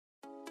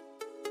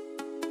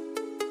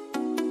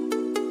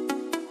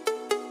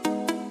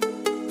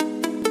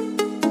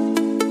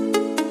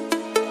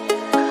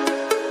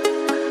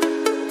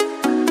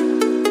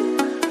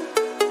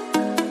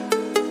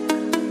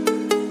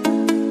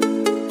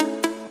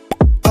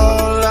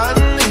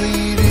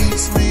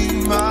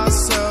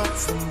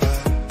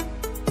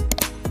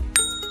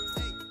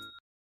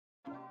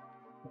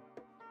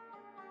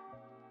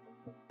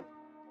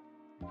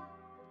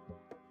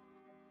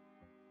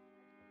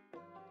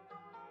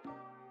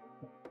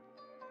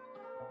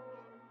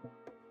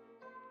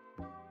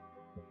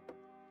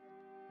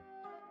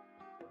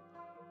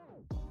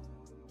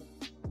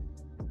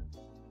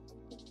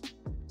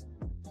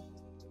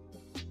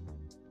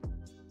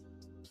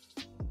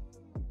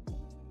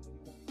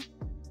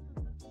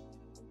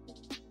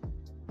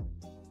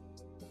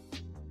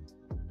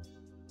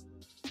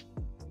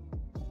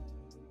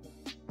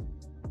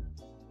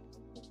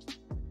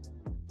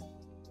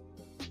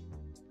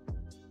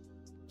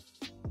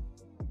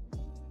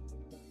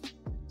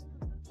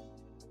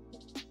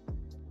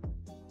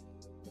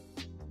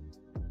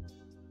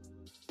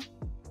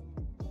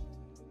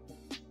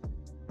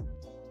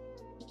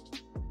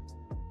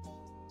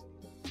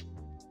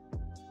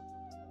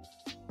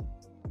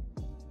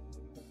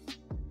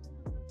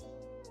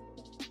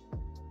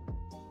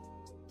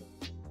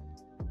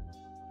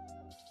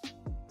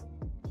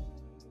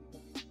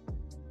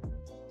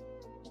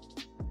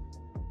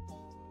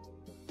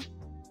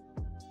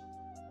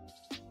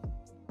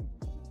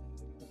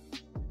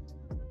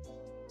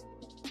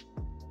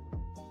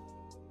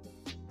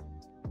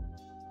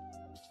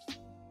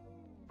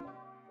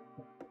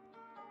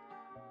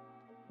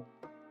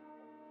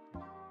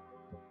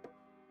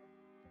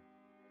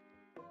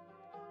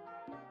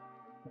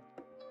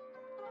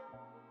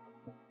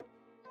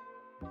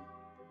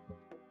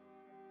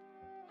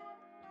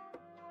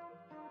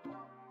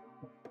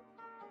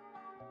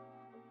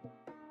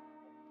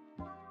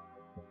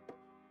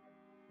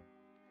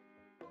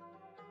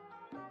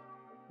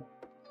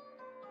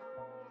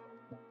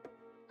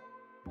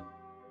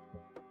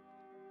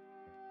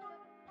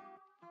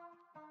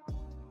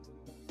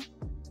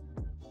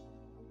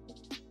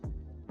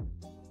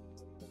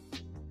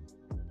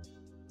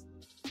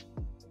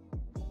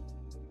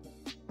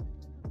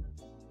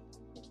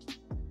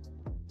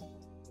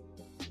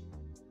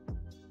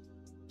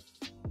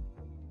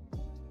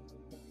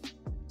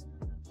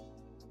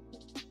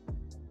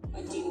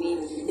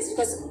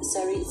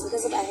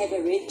because I have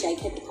a red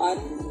jacket on,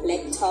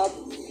 black top,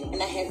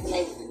 and I have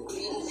like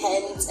green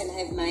pants, and I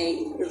have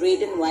my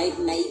red and white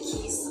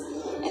Nikes,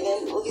 and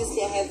then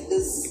obviously I have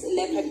this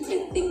leopard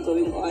print thing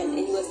going on, and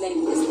he was like,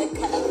 "Is the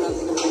color wrong?"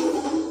 And I'm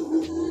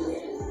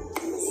like,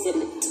 "Zip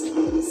it,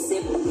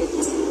 zip it.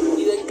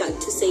 You ain't got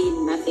to say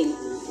nothing.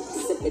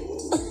 Zip it."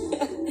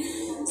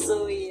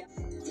 So yeah.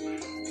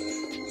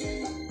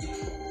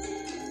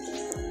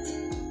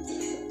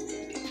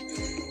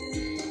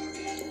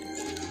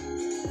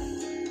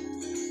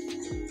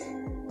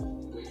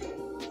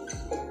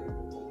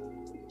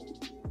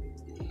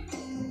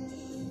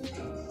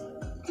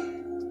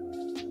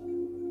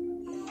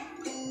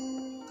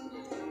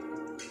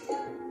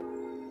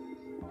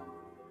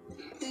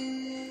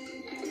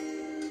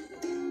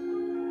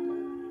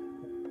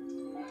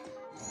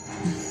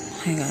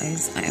 Hi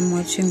guys, I am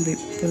watching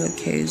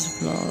WIG's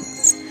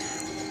vlogs.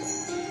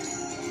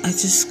 I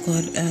just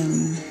got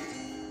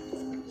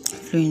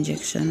flu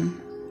injection,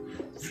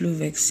 flu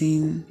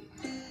vaccine,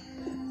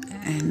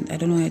 and I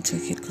don't know why I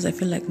took it because I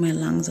feel like my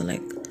lungs are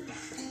like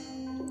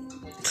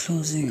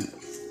closing.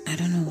 I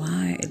don't know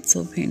why, it's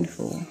so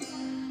painful.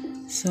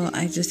 So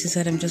I just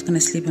decided I'm just gonna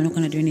sleep. I'm not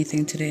gonna do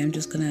anything today. I'm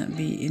just gonna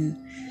be in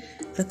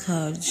the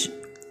couch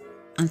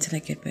until I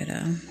get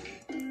better.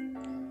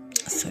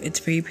 So it's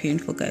very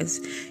painful, guys.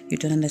 You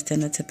don't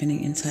understand what's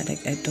happening inside. I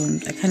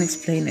can't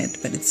explain it,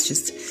 but it's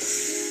just,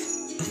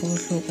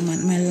 oh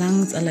man, my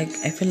lungs are like,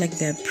 I feel like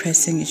they're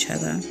pressing each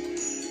other,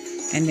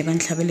 and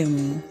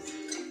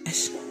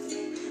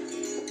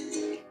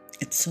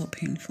it's so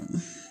painful.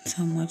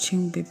 So I'm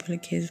watching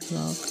WIG's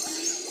vlog.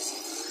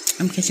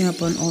 I'm catching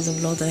up on all the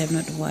vlogs I have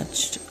not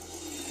watched.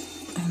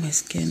 Oh, my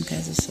skin,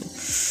 guys, is so,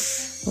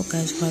 oh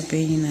guys,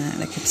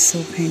 like it's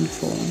so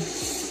painful.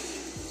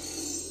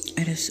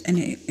 It is, and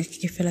I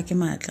feel like a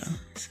matter,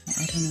 so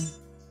I don't know.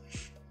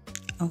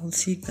 I will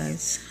see you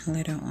guys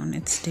later on.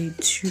 It's day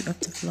 2 of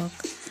the vlog.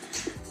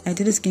 I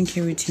did a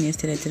skincare routine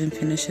yesterday. I didn't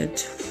finish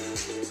it.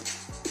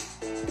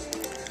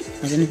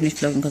 I didn't finish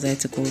vlogging because I had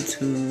to go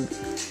to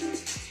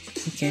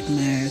get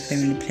my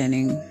family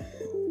planning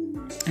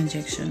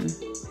injection.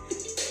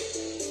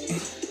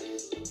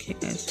 Okay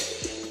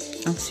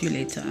guys, I'll see you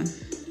later.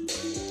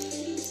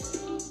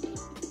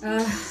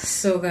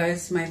 So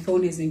guys, my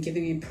phone has been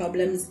giving me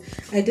problems.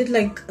 I did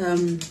like I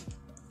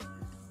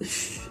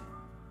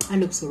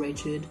look so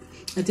wretched.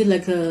 I did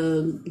like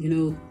a, you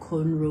know,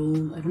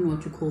 cornrow, I don't know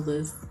what you call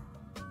this,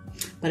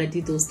 but I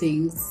did those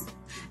things,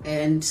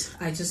 and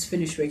I just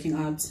finished working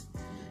out,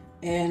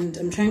 and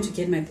I'm trying to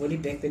get my body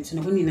back. But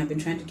I've been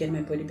trying to get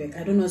my body back.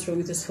 I don't know what's wrong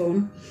with this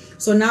phone.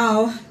 So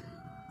now,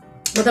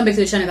 welcome back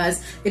to the channel,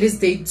 guys. It is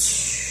day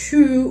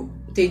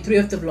 3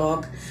 of the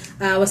vlog.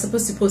 I was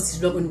supposed to post this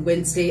vlog on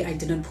Wednesday. I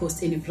did not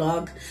post any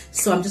vlog,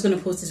 so I'm just going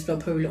to post this vlog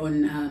probably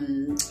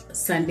on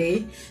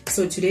Sunday.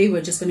 So today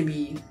we're just going to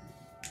be,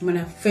 I'm going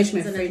to fetch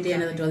my friend day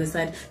another other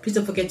side. Please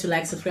don't forget to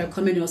like, subscribe,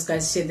 comment, and also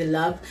guys share the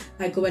love.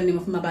 I go by the name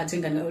of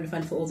Mmabatho and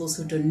Olifant for all those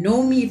who don't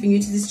know me. If you're new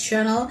to this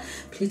channel,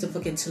 please don't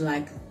forget to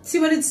like, see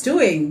what it's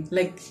doing.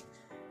 Like,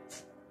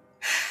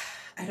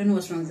 I don't know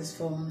what's wrong with this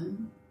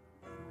phone.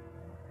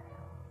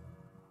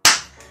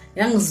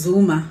 Young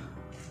Zoomer,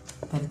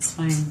 but it's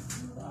fine.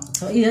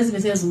 So it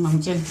doesn't say Zoom,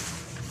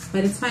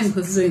 but it's fine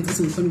because it's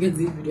going to get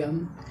the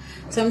video.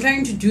 So I'm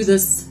trying to do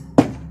this.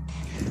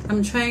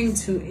 I'm trying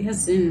to,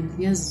 yes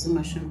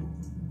Zuma,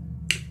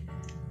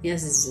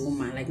 yes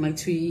Zuma, like my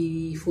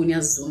 3 phone,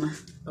 yes Zuma.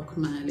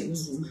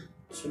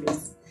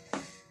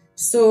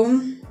 So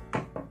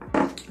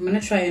I'm gonna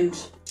try and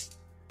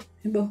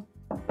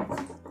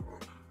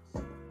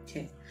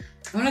okay,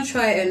 I'm gonna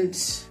try and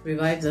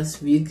revive this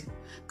wig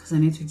because I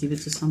need to give it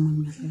to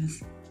someone with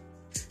this.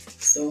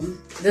 So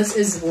this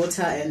is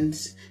water and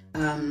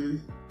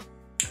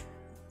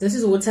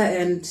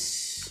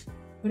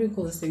what do you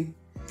call this thing?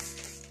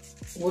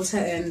 Water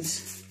and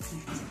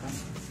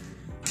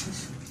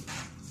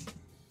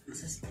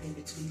let's just play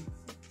between.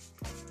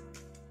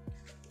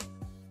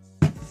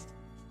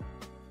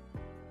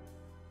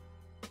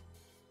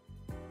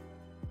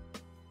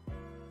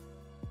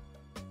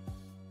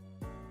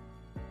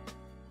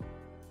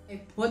 I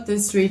bought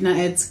this straightener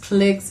at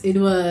Clicks. It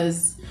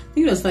was, I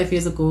think it was 5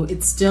 years ago.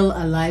 It's still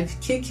alive,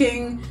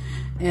 kicking,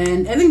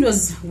 and I think it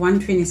was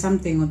 120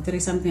 something or 30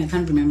 something. I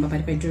can't remember, but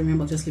if I do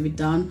remember, I'll just leave it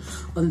down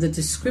on the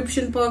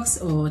description box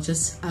or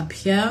just up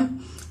here.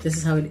 This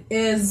is how it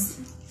is,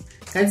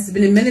 guys. It's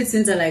been a minute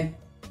since I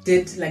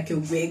did like a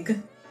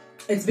wig.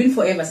 It's been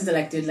forever since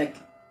I did like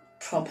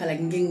proper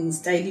getting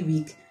styly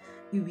wig.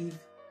 You weave.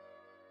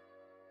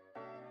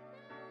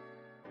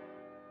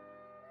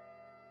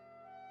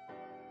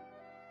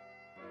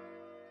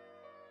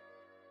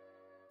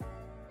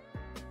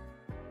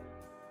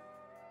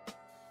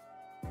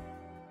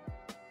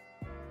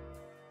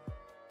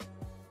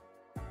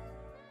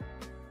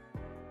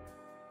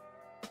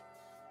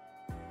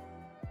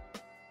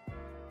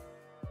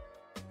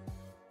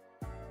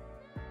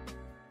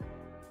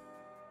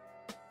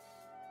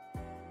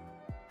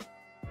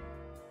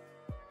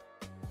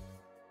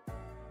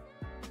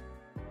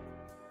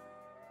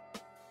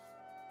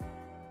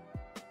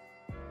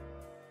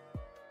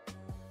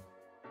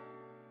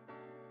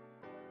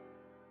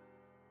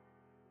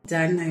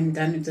 done. I'm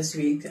done with this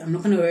wig. I'm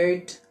not gonna wear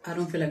it. I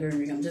don't feel like wearing a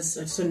wig. I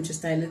just wanted to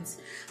style it.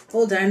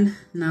 All done.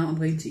 Now I'm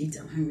going to eat.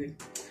 I'm hungry.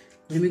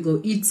 Let me go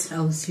eat.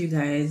 I'll see you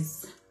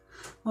guys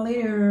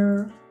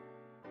later.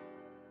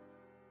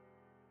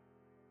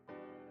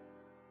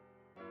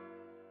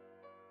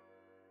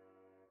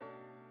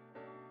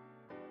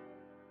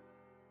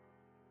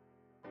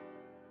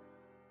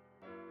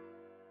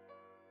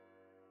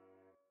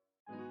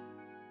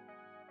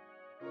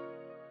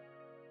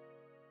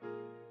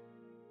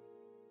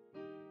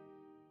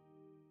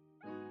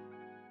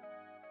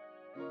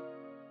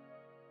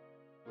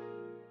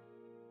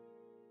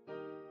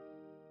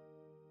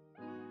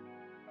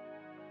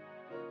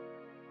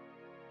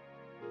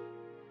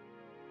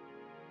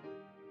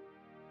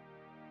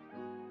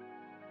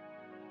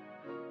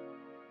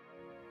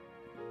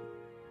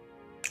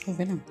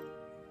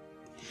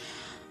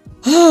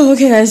 Oh,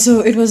 okay guys, so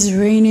it was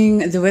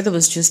raining. The weather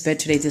was just bad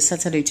today. It's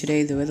Saturday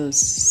today. The weather was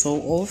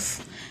so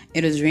off.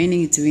 It was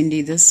raining, it's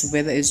windy. This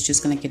weather is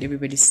just gonna get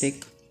everybody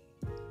sick.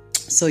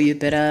 So you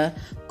better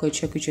go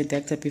check with your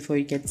doctor before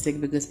you get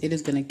sick, because it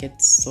is gonna get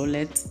so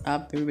let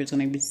up. Everybody's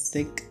gonna be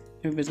sick.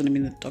 Everybody's gonna be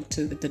in the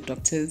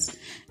doctors.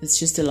 It's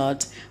just a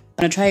lot.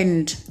 I'm gonna try,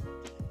 and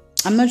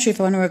I'm not sure if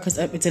I want to work because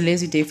it's a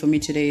lazy day for me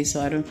today,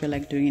 so I don't feel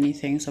like doing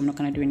anything, so I'm not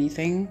gonna do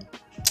anything.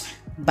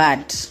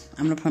 But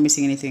I'm not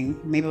promising anything.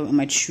 Maybe I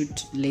might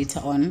shoot later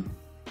on.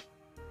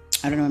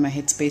 I don't know where my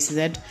headspace is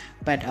at,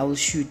 but I will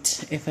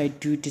shoot. If I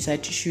do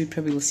decide to shoot,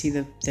 probably we'll see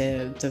the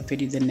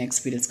video, the next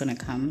video is gonna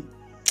come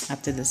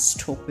after this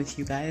talk with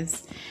you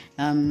guys.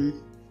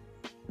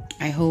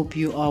 I hope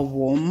you are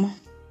warm.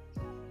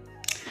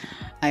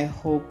 I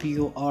hope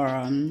you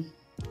are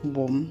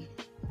warm.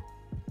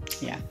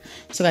 Yeah.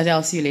 So guys,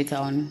 I'll see you later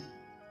on.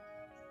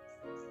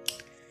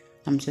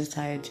 I'm just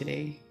tired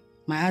today.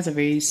 My eyes are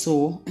very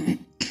sore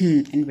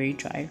and very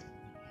dry.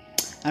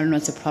 I don't know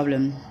what's the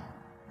problem.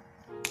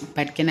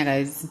 But can I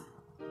guys,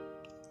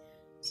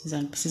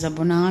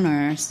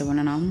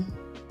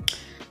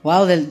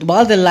 while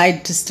the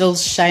light is still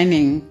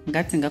shining,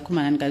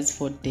 guys,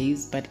 for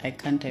days, but I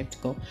can't have to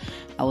go.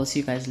 I will see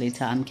you guys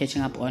later. I'm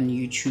catching up on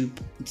YouTube.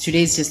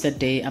 Today's just a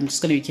day. I'm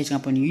just gonna be catching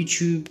up on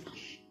YouTube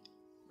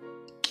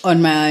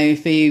on my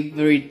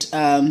favorite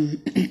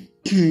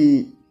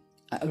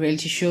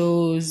reality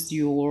shows.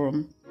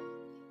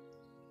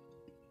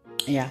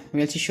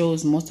 Reality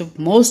shows.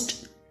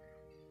 Most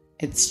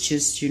it's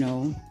just, you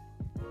know,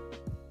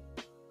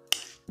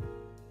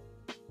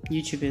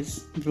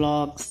 YouTubers,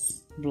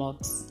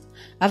 vlogs.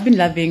 I've been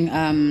loving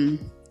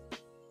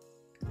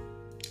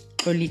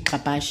WIG.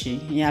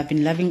 Yeah, I've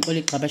been loving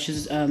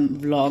WIG's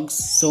vlogs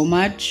so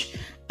much.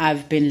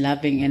 I've been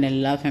loving, and I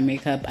love her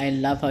makeup. I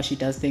love how she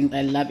does things.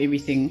 I love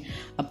everything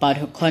about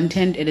her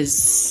content. It is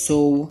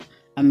so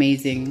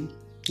amazing.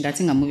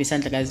 That's in a movie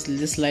center, guys.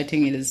 This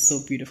lighting, it is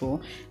so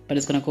beautiful, but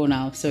it's gonna go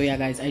now. So yeah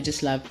guys, I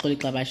just love WIG.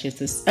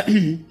 This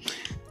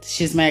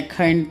she's my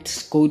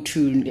current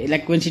go-to.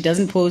 Like when she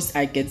doesn't post,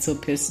 I get so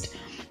pissed,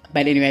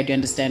 but anyway, I do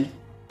understand.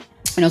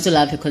 And also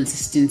love her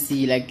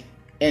consistency, like,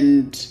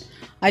 and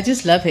I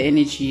just love her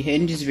energy. Her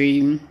energy is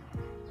very,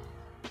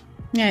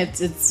 yeah,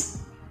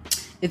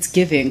 it's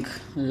giving.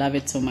 Love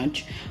it so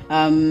much.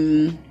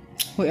 Who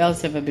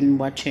else have I been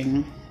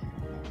watching?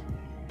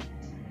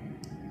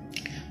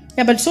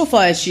 Yeah, but so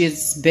far she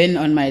has been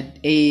on my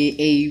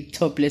a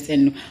top list,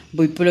 and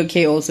Boipulo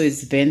K also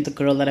has been the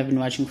girl that I've been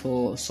watching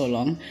for so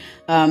long.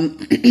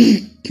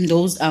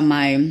 Those are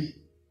my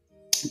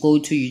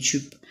go-to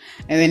YouTube.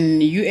 And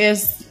then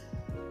US,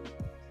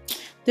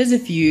 there's a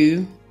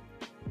few,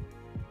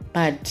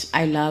 but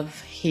I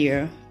love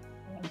here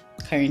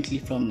currently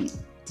from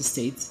the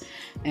States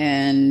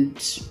and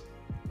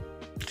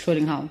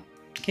Clothing Haul.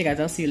 Okay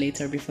guys, I'll see you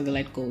later before the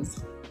light goes.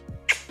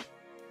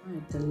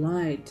 The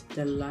light.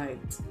 I'll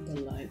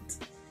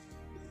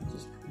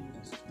just bring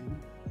this down.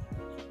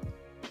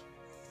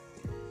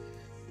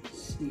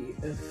 See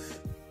if,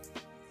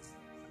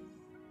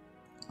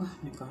 oh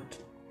my god.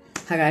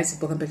 Hi guys,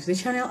 welcome back to the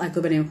channel. I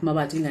go by the name of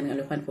Mmabatho and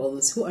Olifant for all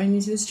those who are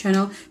new to this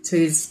channel. So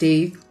it's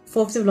day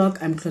 4 of the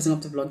vlog. I'm closing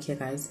up the vlog here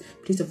guys.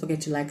 Please don't forget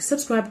to like,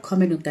 subscribe,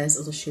 comment, and guys,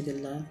 also share the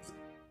love.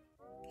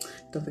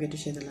 Don't forget to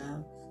share the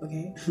love,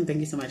 okay? Thank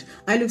you so much.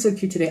 I look so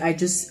cute today. I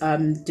just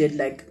did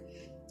like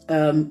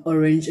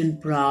orange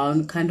and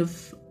brown kind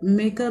of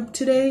makeup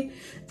today,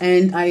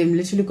 and I am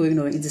literally going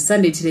nowhere. It's a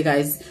Sunday today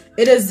guys.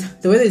 It is,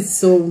 the weather is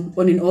so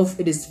on and off.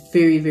 It is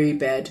very, very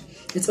bad.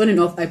 It's on and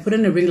off. I put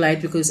on a ring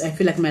light because I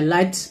feel like my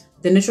light,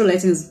 the natural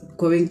lighting is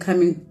coming,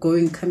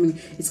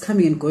 it's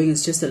coming and going.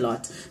 It's just a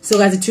lot. So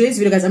guys, in today's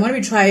video guys, I'm going to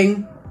be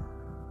trying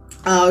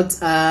out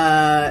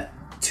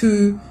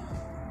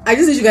I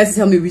just need you guys to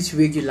tell me which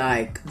wig you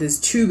like. There's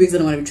 2 wigs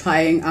that I'm going to be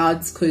trying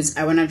out because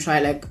I want to try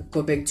like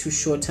go back to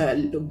shorter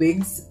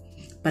wigs,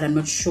 but I'm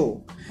not sure.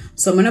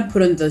 So I'm going to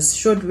put on this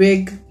short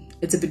wig.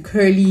 It's a bit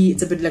curly.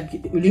 It's a bit like,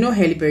 you know,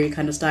 Halle Berry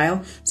kind of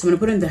style. So I'm going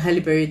to put on the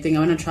Halle Berry thing. I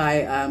want to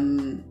try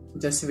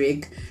this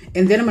wig.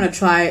 And then I'm going to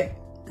try,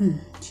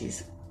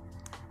 jeez.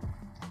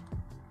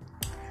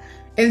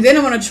 And then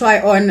I'm going to try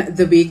on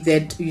the wig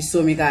that you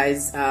saw me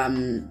guys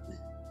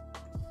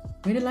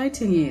Where the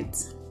lighting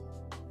is.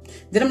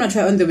 Then I'm gonna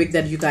try on the wig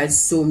that you guys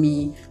saw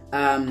me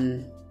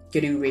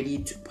getting ready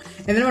to,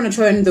 and then I'm gonna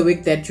try on the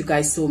wig that you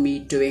guys saw me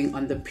doing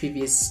on the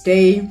previous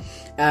day,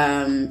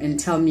 and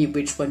tell me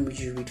which one would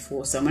you read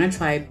for. So I'm gonna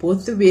try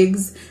both the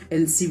wigs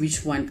and see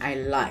which one I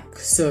like.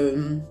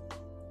 So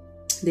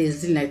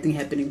there's really nothing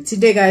happening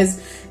today, guys.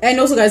 And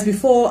also, guys,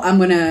 before I'm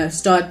gonna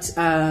start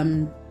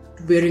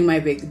wearing my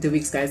wig, the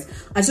wigs, guys,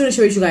 I just want to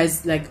show you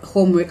guys like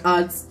home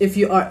workouts. If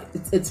you are,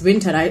 it's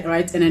winter,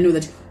 right? And I know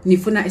that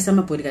nifuna is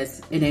summer body,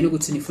 guys, and I know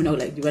good to nifuna,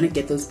 like you want to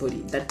get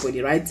that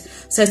body, right?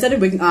 So I started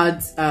working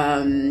out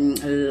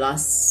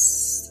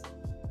last,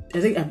 I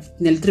think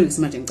nearly 3 weeks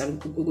much gym,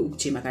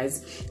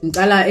 guys.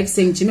 Ngala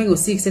exing gym go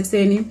 6 and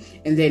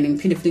then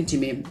ngphinde futhi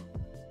gym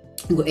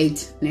go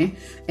 8, ne?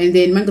 And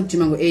then man go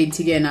gym go 8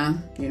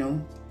 again, you know,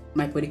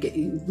 my body get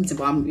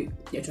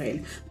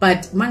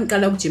but man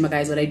kala gym,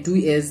 guys, what I do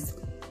is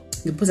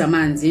you put a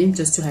manzi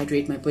just to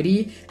hydrate my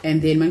body,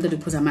 and then man to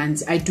put a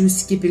manzi, I do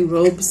skipping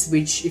ropes,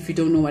 which if you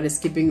don't know what a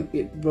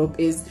skipping rope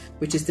is,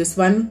 which is this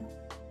one,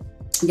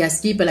 yeah,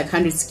 skip like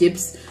 100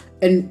 skips,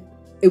 and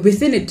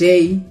within a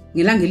day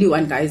ngilangeli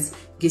one, guys,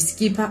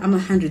 skipper I'm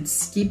 100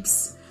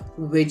 skips,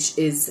 which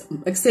is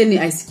externally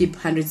I skip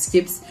 100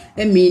 skips,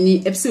 and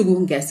mini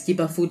ebusuku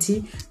ngiyskipper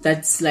futhi,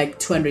 that's like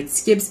 200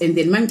 skips, and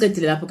then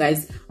mangiqedile lapho,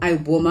 guys, I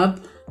warm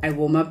up. That's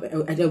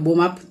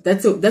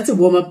a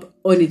warm up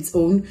on its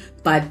own,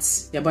 but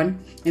yabona,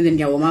 and then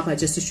warm up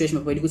just to stretch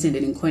my body, and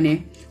then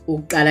ngikhone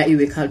uqala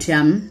i-workout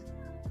yami,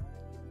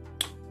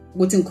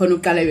 ukuthi ngikhona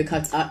uqala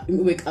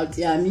i-workout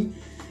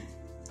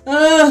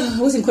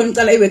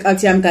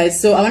yami, guys.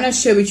 So I want to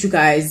share with you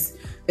guys,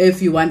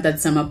 if you want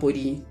that summer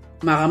body,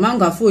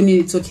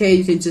 it's okay,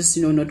 you can just,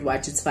 you know, not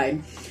watch, it's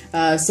fine.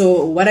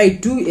 So what I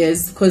do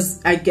is, because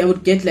I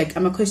would get like,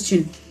 I'm a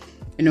question,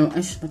 you know,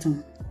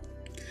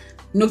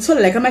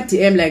 like I'm at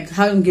DM, like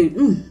how you get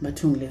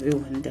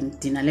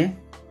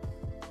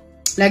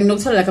like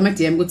nokuthola like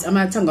ama-DM ukuthi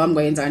amathanga wami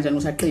ngayenza kanjani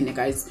ukuthi aqine,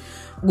 guys,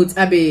 ukuthi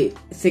abe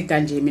thick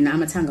kanje. Mina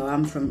amathanga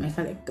wami from my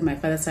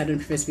father's side on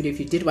the previous video, if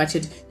you did watch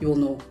it, you will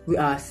know we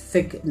are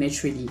thick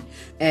naturally,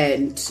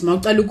 and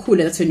mawuqala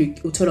ukhula, that's when you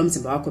uthola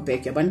umzimba wakho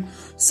back, yabona.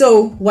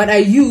 So what I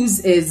use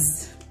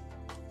is,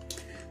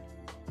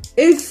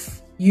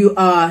 if you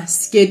are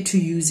scared to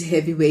use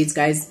heavy weights,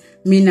 guys,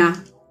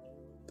 mina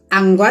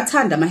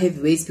angwathanda ama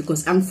heavyweights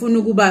because angifuna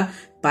ukuba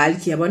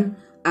bulky, yabona,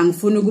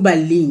 angifuna ukuba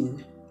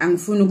lean,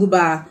 angifuna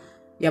ukuba,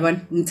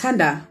 yabona,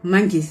 ngithanda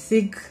mangi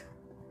thick,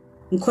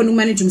 ngikhona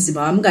ukumanage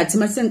umzimba wami, ngathi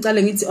mase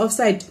ngicala ngithi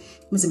offside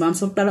umzimba wami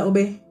sokuqala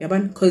obe,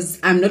 yabona, because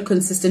I'm not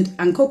consistent,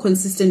 angikho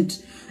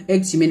consistent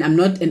gym, I'm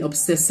not an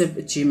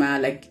obsessive gymmer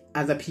like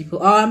other people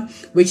are,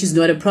 which is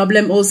not a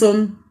problem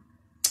also,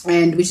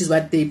 and which is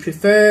what they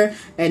prefer,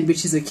 and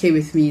which is okay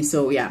with me.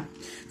 So yeah,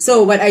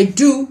 so what I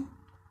do,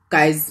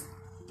 guys,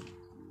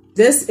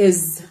 this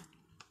is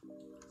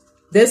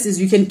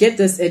you can get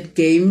this at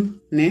Game,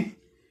 ne?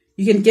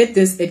 You can get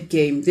this at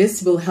Game.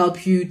 This will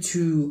help you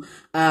to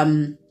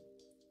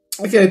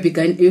if you're a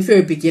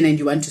beginner and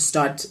you want to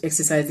start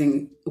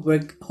exercising,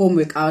 home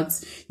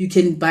workouts, you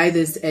can buy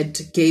this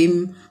at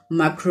Game,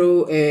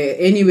 Macro,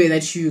 anywhere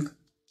that you,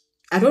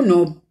 I don't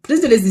know,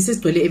 this is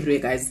totally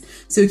everywhere, guys.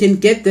 So you can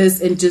get this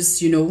and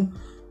just, you know,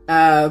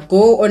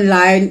 go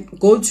online,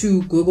 go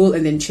to Google,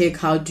 and then check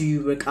how do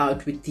you work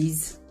out with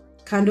these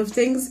kind of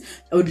things.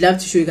 I would love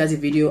to show you guys a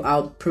video.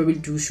 I'll probably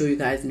do show you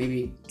guys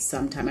maybe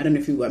sometime. I don't know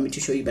if you want me to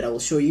show you, but I will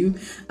show you.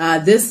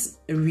 This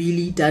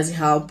really does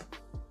help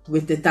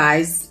with the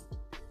thighs,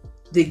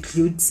 the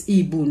glutes,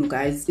 ibunu,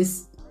 guys.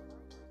 It's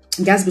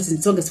guys, but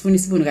in song is funny,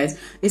 guys.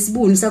 It's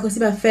ibunu sakho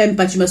siba firm,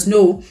 but you must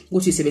know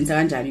what you sebenza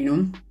kanjani, you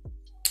know.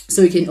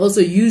 So you can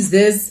also use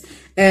this,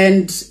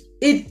 and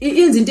it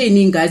ends in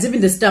training, guys.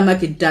 Even the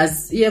stomach, it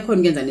does.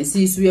 Iyakhona ukuyenza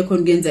nesisu,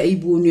 iyakhona ukuyenza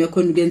ibunu,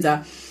 iyakhona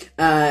ukuyenza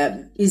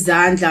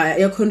izandla,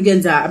 iyakhona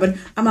ukuyenza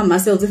ama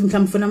muscles, if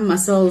mhlawumbe ufuna ama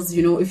muscles,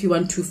 you know, if you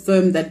want to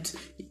firm that,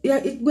 yeah,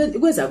 it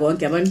kwenza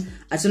konke. I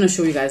just want to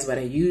show you guys what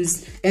I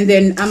use, and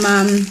then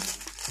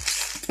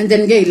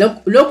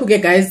look, okay,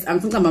 guys, I'm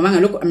thinking mama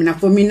look, I mean,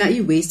 for me na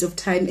waste of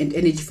time and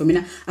energy for me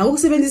na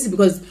akukusebenzisa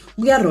because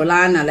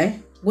kuyarolana le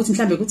ukuthi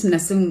mhlambe ukuthi mina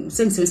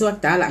sengisebenzisa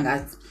wakudala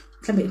ngazi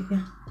mhlambe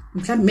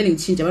mhlambe mele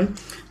ngichinja yabona,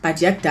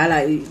 but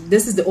yakudala,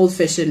 this is the old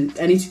fashioned,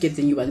 I need to get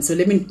the new one. So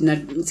let me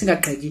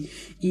ngithingaqheki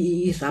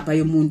irubber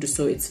yomuntu,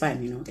 so it's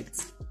fine, you know,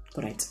 it's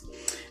all right.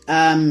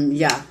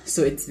 Yeah,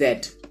 so it's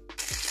that.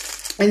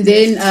 And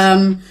then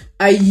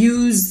I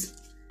use,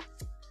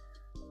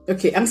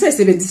 okay, I'm saying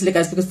 70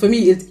 guys because for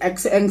me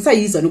it's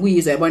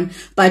one.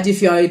 But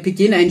if you're a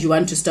beginner and you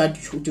want to start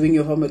doing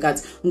your home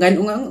workouts, you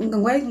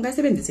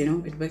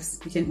know, it works.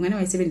 You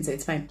can 70,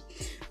 it's fine.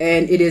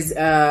 And it is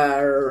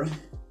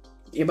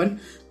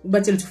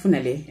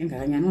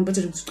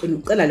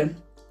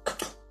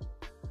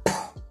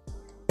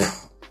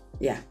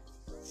yeah.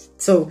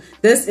 So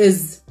this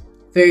is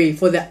very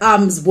for the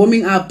arms,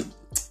 warming up.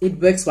 It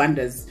works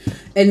wonders.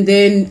 And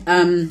then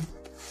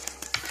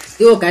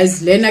yo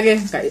guys,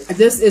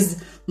 this is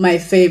my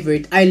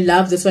favorite. I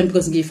love this one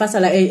because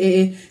ngifasala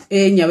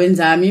enyaweni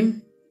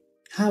zami,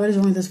 What is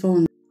wrong with this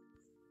phone?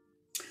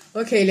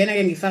 Okay, lena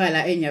ke ngifaka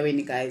la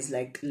enyaweni guys,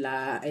 like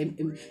la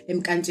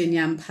emkantsheni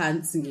yami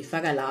phansi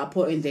ngifaka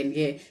lapho, and then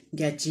ke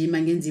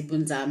ngiyajima ngenza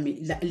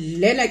ibunzami.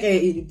 Lena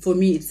ke for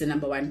me it's the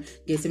number one.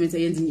 Ngesebenzisa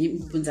yenza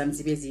ibunzami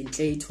zibe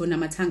zinhle, ithona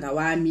amathanga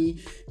wami.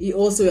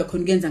 Also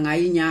yakhona ukuyenza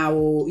ngayo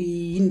inyawo,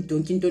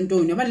 indonki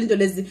intontoni. Yabona lento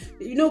lezi,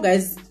 you know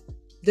guys,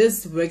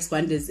 this works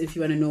wonders if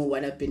you want to know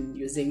what I've been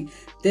using.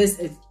 This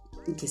is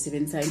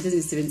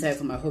ngisebenzisa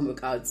for my home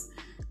workouts.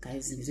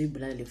 Guys,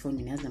 ngizoyibulala le phone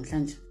ngiyazi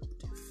namhlanje.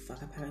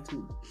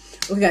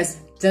 Okay guys,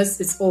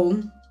 it's all.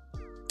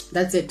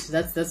 That's it.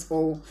 That's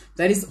all.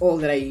 That is all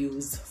that I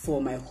use for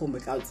my home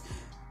workouts.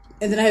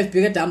 And then I have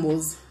bigger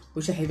dumbbells,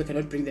 which I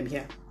cannot bring them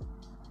here,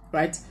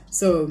 right?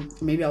 So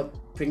maybe I'll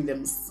bring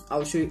them.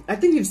 I'll show you. I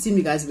think you've seen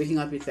me guys waking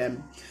up with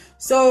them.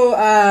 So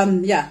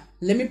yeah,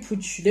 let me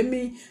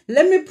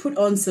put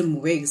on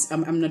some wigs.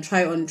 I'm gonna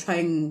trying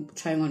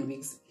on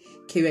wigs.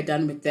 Okay, we're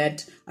done with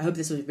that. I hope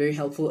this was very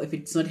helpful. If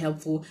it's not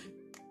helpful,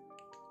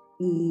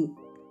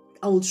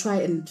 I will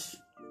try and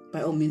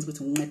by all means go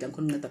to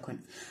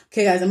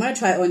okay guys, I'm gonna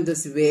try on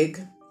this wig.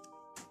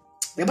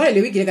 About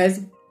the wig guys,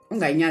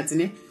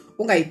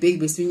 big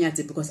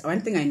because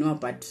one thing I know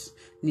about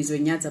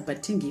nizonyatsa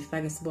but tingi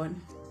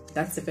fagesbon.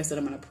 That's the first one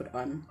I'm gonna put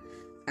on.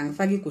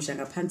 Angifaki kusha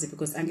ngaphansi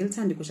because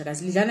angilithandi kusha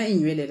guys, lidlana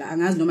inywele la,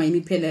 angazi noma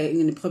imiphela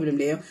ine problem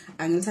leyo,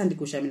 angilithandi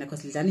kusha mina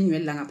because lidlana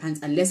inywele la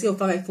ngaphansi unless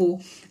uyofaka full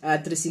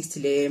 360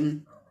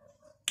 le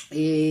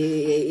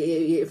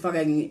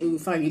faka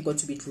got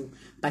to be true,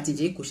 but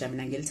nje igusha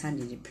mina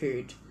ngilithanda nje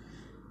period.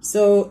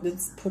 So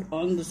let's put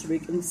on this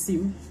wig and see.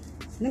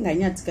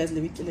 Ninganyathi guys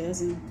le wig le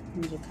yazi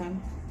ngizokhala.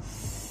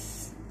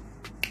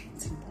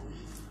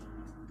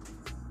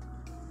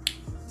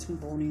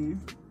 Timboni.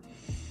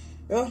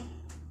 Oh.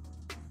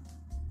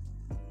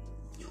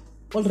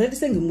 Already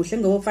sengimuhle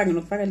ngobofaka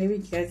nokufaka le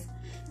wig guys.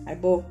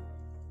 Ayibo.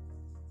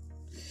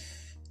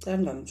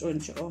 Canga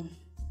ngitshontshe oh.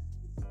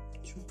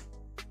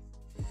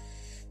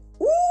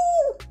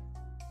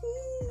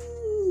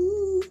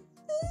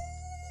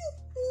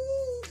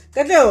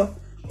 Katleo.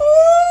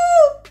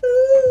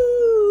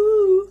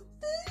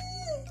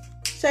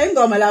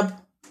 Shayingoma lapho.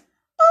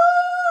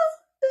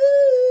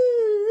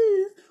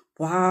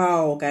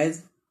 Wow,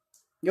 guys.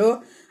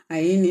 Yo,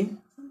 ayini.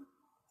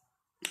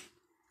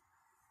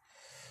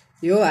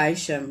 Yo,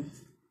 Aisha.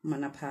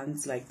 Mana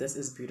pants like this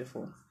is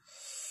beautiful.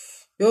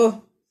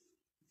 Yo.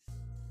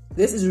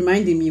 This is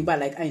reminding me but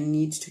like I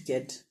need to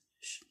get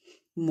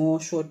more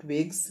short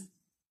wigs.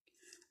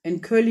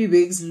 And curly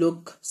wigs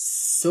look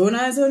so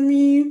nice on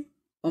me.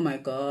 Oh my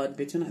god,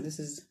 Betuna, this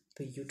is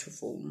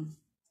beautiful.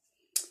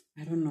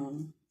 I don't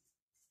know.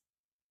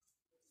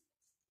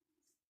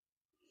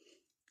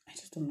 I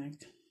just don't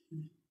like.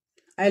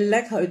 I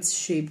like how it's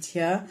shaped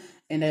here,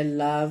 and I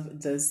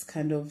love this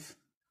kind of.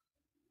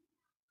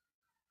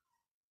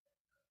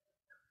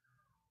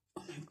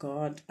 Oh my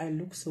god, I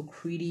look so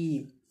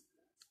pretty.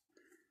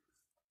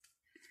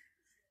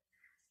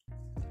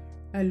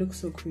 I look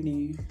so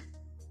pretty.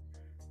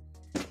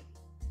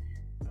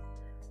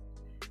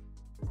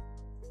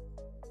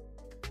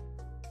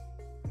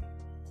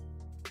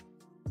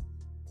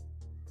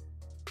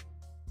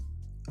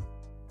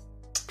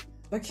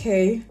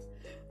 Okay,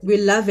 we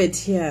love it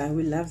here.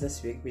 We love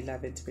this wig. We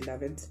love it. We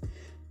love it.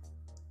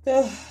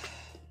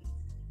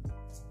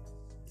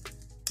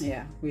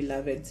 Yeah, we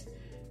love it.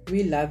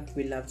 We love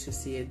to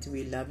see it.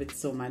 We love it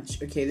so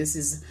much. Okay, this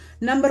is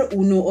number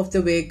uno of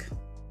the wig.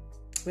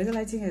 Where the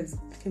lighting is?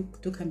 Okay,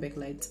 do come back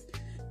light.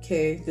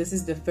 Okay, this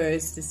is the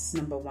first. This is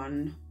number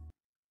one.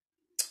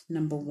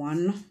 Number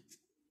one.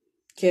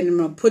 Okay, I'm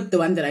gonna put the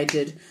one that I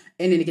did,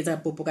 and then it gets a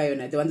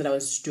popokayona, the one that I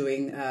was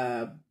doing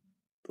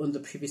on the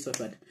previous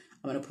one.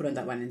 I'm gonna put on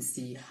that one and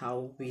see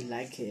how we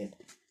like it.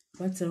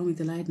 What's wrong with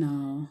the light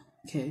now?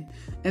 Okay,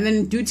 and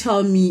then do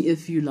tell me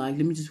if you like.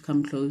 Let me just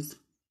come close.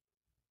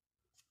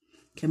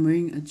 Okay, I'm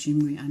wearing a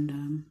jewelry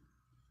and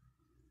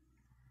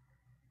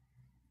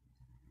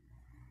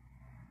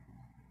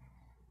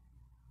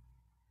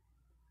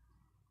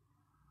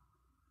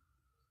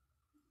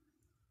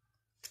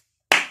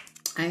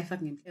I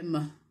fucking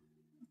am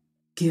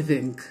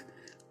giving.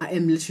 I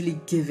am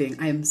literally giving.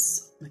 I'm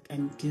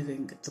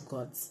giving the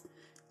gods.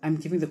 I'm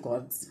giving the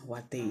gods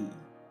what they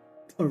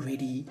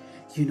already,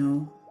 you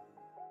know.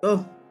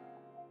 Oh,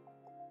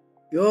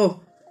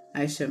 yo,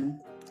 Aisha,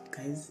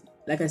 guys.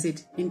 Like I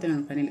said,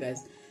 internet panel,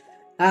 guys.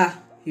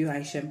 You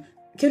Aisha.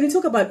 Can we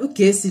talk about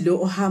ugesi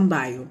lo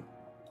ohambayo?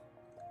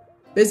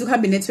 Bese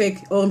ukuhamba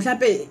network or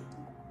mhlambe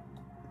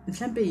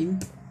yini?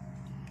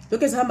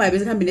 Lokho esihambayo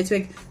bese kuhamba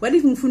network. What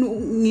if ngifuna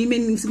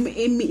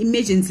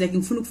emergency like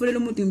ngifuna ukufonela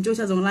umuntu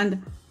ngimtshosha zongilanda?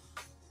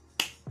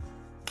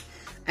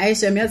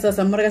 Aisha miyaza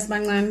samora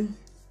kasibancane.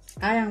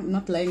 I am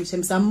not lying,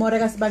 Shem. Samora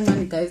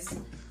kasibancane, guys.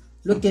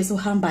 Look ugesi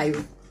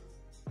ohambayo.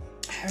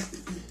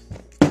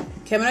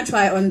 Okay, I'm gonna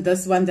try on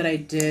this one that I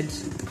did.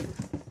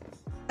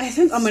 I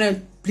think I'm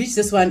gonna bleach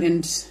this one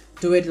and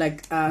do it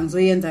like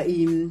ngizoyenza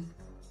in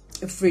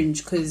a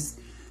fringe because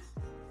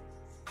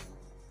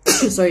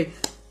sorry,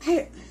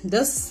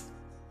 this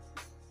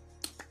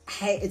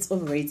hey, it's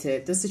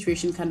overrated. This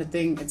situation kind of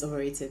thing, it's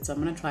overrated. So I'm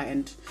gonna try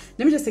and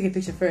let me just take a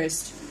picture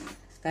first,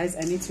 guys.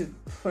 I need to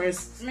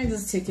first, let me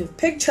just take a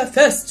picture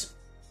first,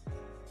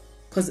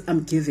 because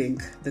I'm giving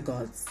the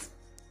gods.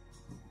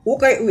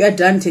 Okay, we are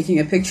done taking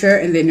a picture,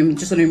 and then I'm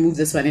just gonna remove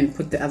this one and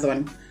put the other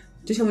one.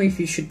 Do tell me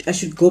if I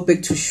should go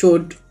back to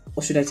short,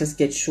 or should I just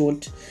get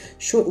short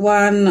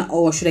one,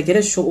 or should I get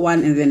a short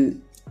one and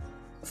then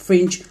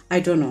fringe? I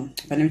don't know,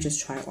 but let me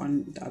just try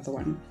on the other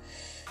one.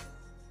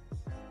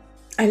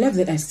 I love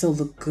that I still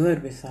look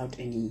good without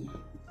any.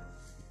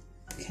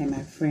 Okay,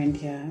 my friend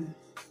here.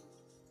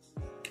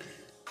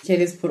 Okay,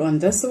 let's put on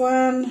this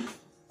one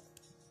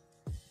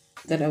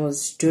that I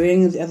was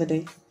doing the other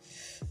day.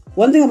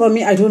 One thing about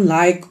me, I don't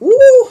like,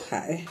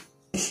 hi.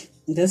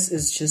 This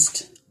is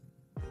just,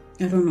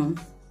 I don't know.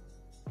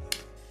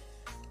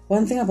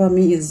 One thing about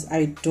me is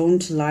I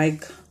don't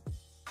like,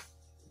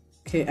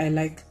 okay, I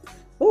like,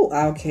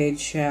 okay,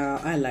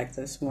 child, I like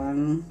this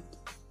one.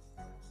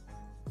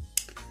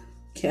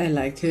 Okay, I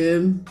like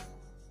him.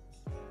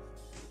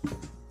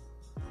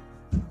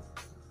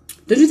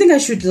 Don't you think I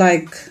should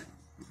like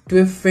do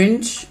a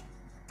fringe?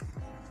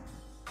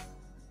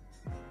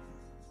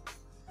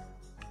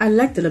 I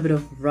like the little bit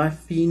of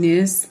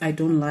ruffiness. I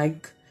don't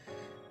like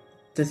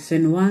the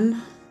thin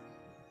one.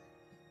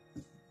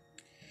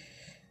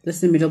 This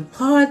is the middle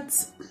part.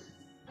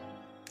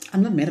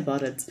 I'm not mad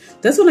about it.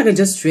 This one I can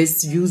just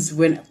use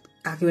when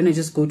I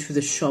just go to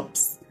the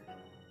shops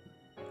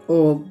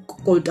or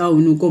go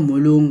down, go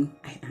molong.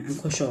 I'm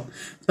quite sure,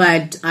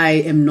 but I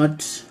am not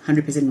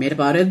 100% mad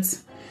about it.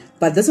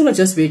 But this one I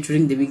just wear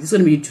during the week. This is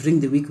gonna be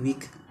during the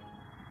week.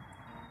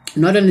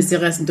 Not on the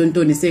serious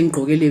don't saying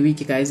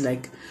week, guys.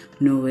 Like,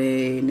 no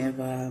way,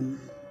 never,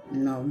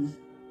 no.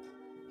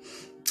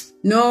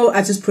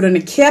 I just put on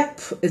a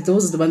cap.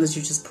 Those are the ones that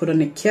you just put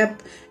on a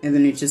cap, and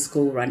then you just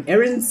go run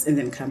errands and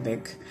then come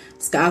back.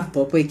 Scarf,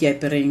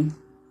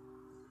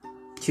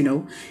 you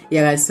know.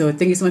 Yeah, guys, so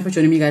thank you so much for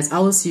joining me, guys. I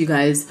will see you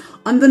guys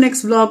on the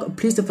next vlog.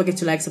 Please don't forget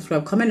to like,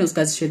 subscribe, comment, those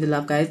guys, share the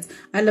love, guys.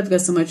 I love you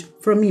guys so much.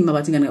 From me,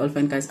 Mmabatho and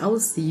Olifant, guys. I will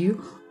see you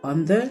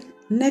on the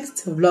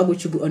next vlog,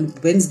 which will be on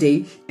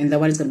Wednesday, and that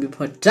one is going to be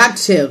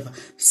productive.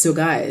 So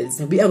guys,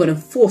 we are going to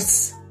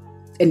force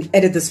and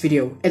edit this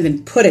video and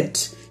then put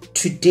it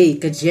today,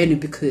 Gajenu,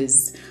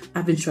 because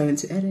I've been struggling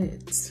to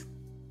edit.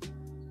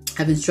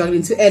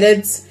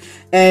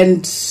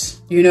 And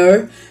you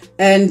know,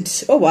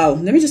 and oh wow,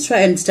 let me just try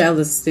and style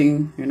this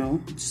thing, you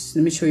know. Just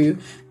let me show you.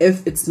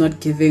 If it's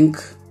not giving,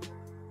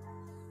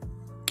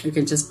 you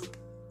can just,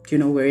 you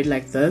know, wear it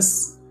like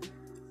this.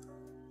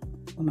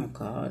 Oh my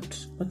god,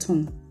 what's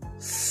wrong?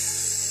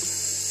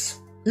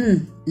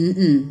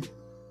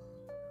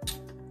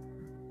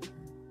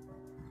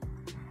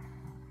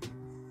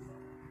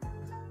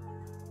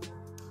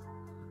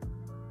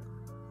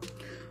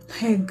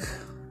 Like,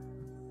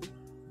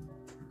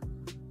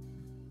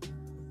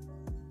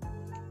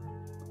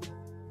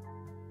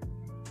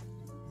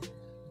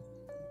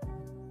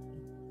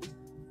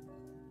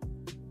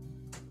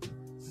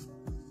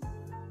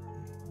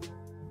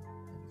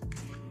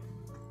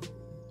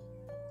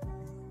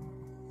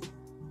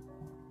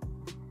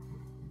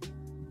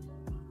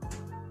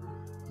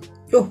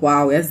 oh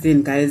wow, yes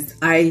then guys,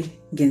 I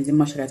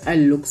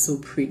look so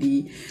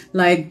pretty.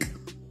 Like,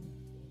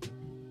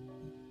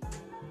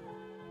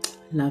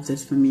 love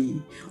this for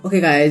me. Okay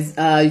guys,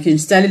 you can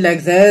style it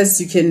like this.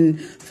 You can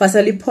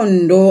fasali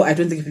pondo. I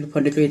don't think you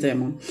pondo later.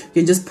 You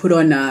can just put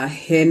on a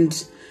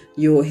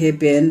your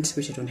hairband,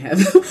 which I don't have.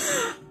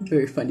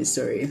 Very funny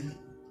story.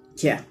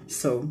 Yeah,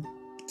 so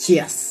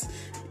yes,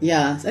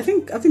 yeah, I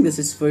think this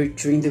is for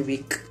during the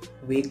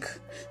week.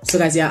 So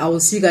guys, yeah, I will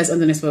see you guys on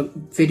the next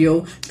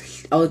video.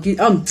 Okay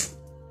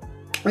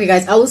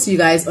guys, I will see you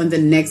guys on the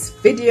next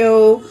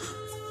video.